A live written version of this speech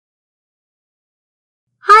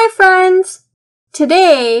Hi friends!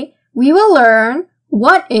 Today we will learn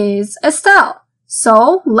what is a cell.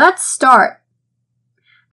 So let's start.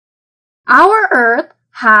 Our Earth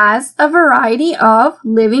has a variety of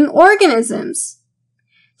living organisms.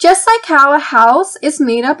 Just like how a house is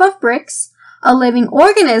made up of bricks, a living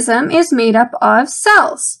organism is made up of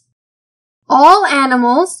cells. All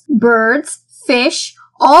animals, birds, fish,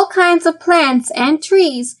 all kinds of plants and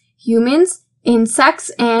trees, humans,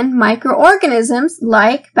 insects, and microorganisms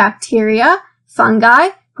like bacteria, fungi,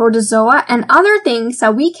 protozoa, and other things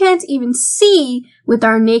that we can't even see with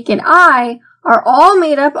our naked eye are all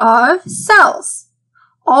made up of cells.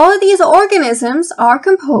 All of these organisms are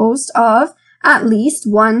composed of at least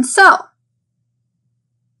one cell.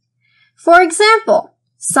 For example,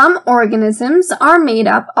 some organisms are made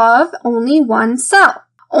up of only one cell.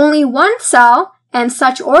 Only one cell, and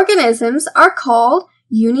such organisms are called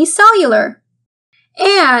unicellular.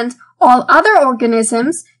 And all other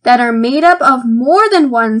organisms that are made up of more than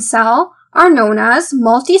one cell are known as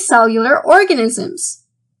multicellular organisms.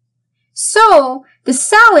 So, the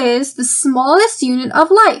cell is the smallest unit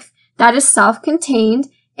of life that is self-contained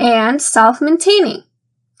and self-maintaining.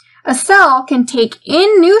 A cell can take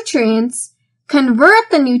in nutrients, convert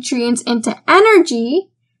the nutrients into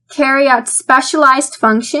energy, carry out specialized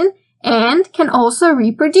function, and can also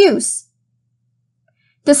reproduce.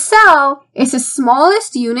 The cell is the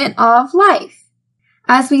smallest unit of life.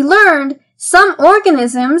 As we learned, some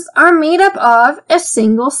organisms are made up of a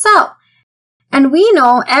single cell. And we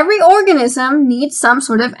know every organism needs some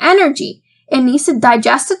sort of energy. It needs to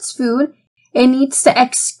digest its food, it needs to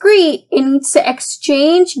excrete, it needs to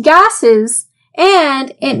exchange gases,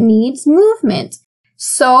 and it needs movement.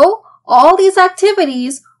 So, all these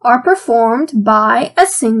activities are performed by a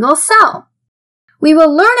single cell. We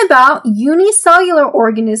will learn about unicellular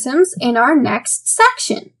organisms in our next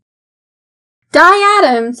section.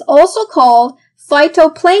 Diatoms, also called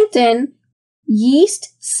phytoplankton,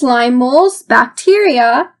 yeast, slime molds,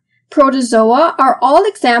 bacteria, protozoa are all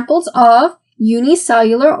examples of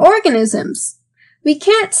unicellular organisms. We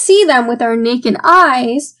can't see them with our naked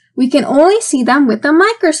eyes, we can only see them with a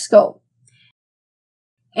microscope.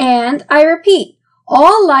 And I repeat,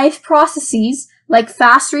 all life processes like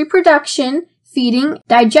fast reproduction, feeding,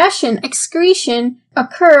 digestion, excretion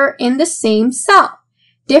occur in the same cell.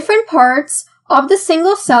 Different parts of the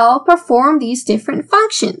single cell perform these different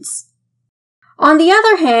functions. On the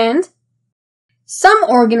other hand, some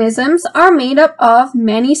organisms are made up of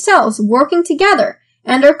many cells working together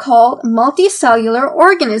and are called multicellular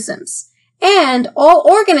organisms. And all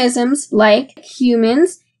organisms like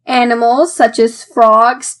humans, animals such as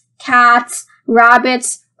frogs, cats,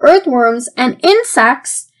 rabbits, earthworms, and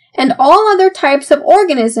insects, and all other types of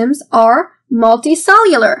organisms are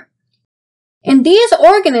multicellular. In these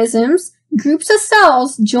organisms, groups of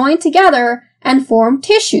cells join together and form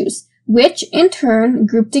tissues, which in turn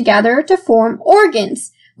group together to form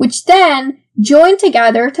organs, which then join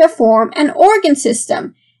together to form an organ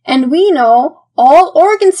system. And we know all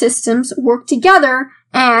organ systems work together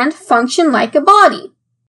and function like a body.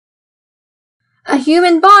 A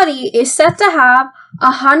human body is said to have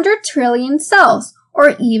 100 trillion cells,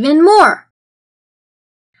 or even more.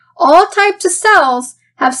 All types of cells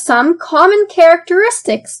have some common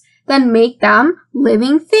characteristics that make them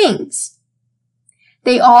living things.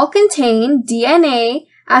 They all contain DNA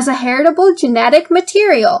as a heritable genetic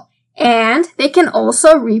material, and they can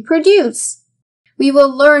also reproduce. We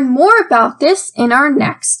will learn more about this in our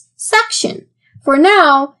next section. For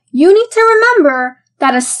now, you need to remember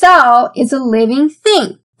that a cell is a living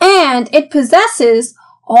thing, and it possesses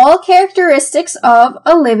all characteristics of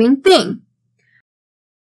a living thing.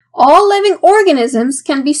 All living organisms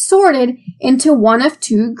can be sorted into one of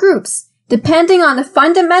two groups. Depending on the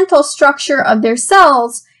fundamental structure of their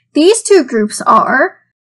cells, these two groups are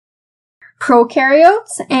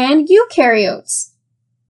prokaryotes and eukaryotes.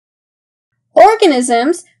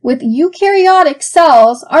 Organisms with eukaryotic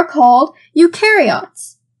cells are called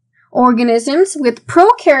eukaryotes. Organisms with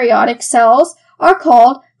prokaryotic cells are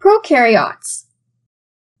called prokaryotes.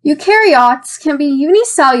 Eukaryotes can be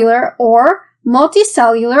unicellular or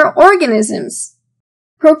multicellular organisms.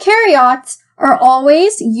 Prokaryotes are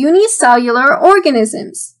always unicellular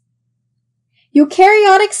organisms.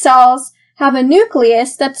 Eukaryotic cells have a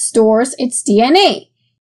nucleus that stores its DNA.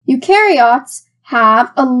 Eukaryotes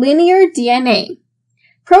have a linear DNA.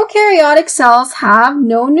 Prokaryotic cells have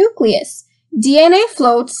no nucleus. DNA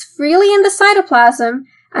floats freely in the cytoplasm,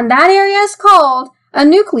 and that area is called a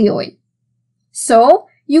nucleoid. So,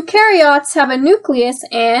 eukaryotes have a nucleus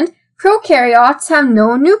and prokaryotes have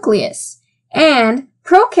no nucleus. And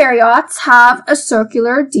prokaryotes have a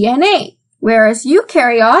circular DNA, whereas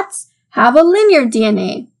eukaryotes have a linear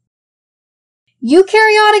DNA.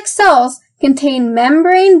 Eukaryotic cells contain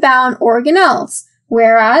membrane-bound organelles,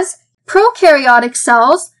 whereas prokaryotic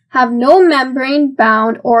cells have no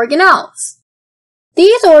membrane-bound organelles.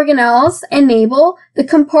 These organelles enable the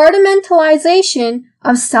compartmentalization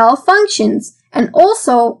of cell functions and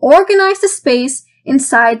also organize the space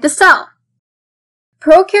inside the cell.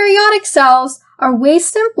 Prokaryotic cells are way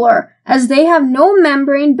simpler as they have no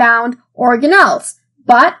membrane-bound organelles,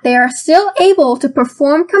 but they are still able to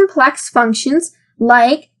perform complex functions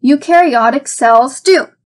like eukaryotic cells do.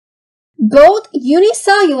 Both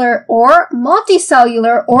unicellular or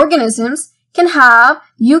multicellular organisms can have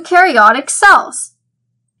eukaryotic cells.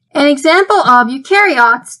 An example of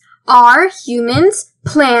eukaryotes are humans,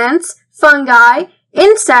 plants, fungi,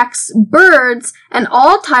 insects, birds, and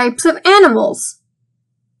all types of animals.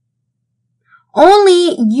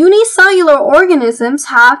 Only unicellular organisms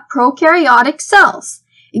have prokaryotic cells.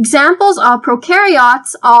 Examples of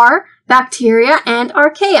prokaryotes are bacteria and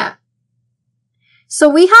archaea. So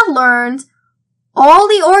we have learned all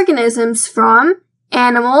the organisms from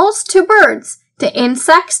animals to birds, to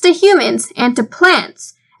insects to humans, and to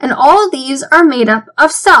plants. And all these are made up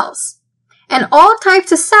of cells. And all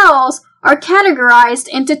types of cells are categorized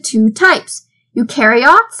into two types,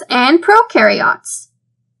 eukaryotes and prokaryotes.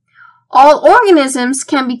 All organisms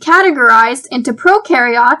can be categorized into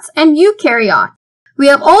prokaryotes and eukaryotes. We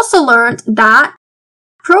have also learned that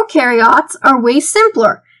prokaryotes are way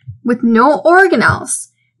simpler, with no organelles,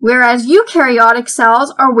 whereas eukaryotic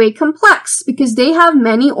cells are way complex because they have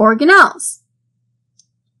many organelles.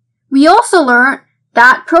 We also learned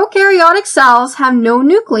that prokaryotic cells have no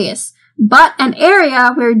nucleus, but an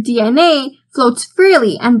area where DNA floats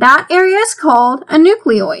freely, and that area is called a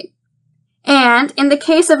nucleoid. And in the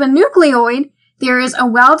case of a nucleoid, there is a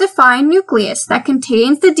well-defined nucleus that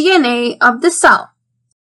contains the DNA of the cell.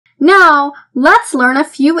 Now, let's learn a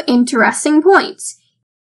few interesting points.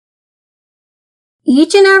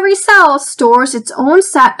 Each and every cell stores its own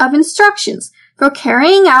set of instructions for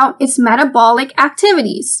carrying out its metabolic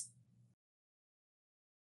activities.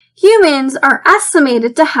 Humans are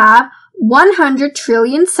estimated to have 100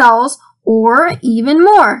 trillion cells or even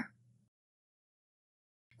more.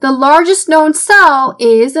 The largest known cell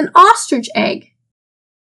is an ostrich egg.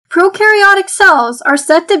 Prokaryotic cells are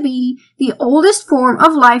said to be the oldest form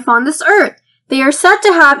of life on this earth. They are said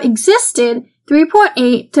to have existed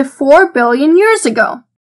 3.8 to 4 billion years ago.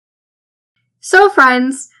 So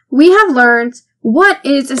friends, we have learned what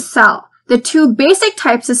is a cell, the two basic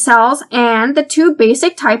types of cells, and the two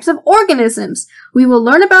basic types of organisms. We will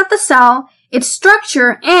learn about the cell, its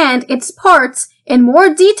structure, and its parts in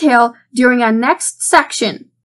more detail during our next section.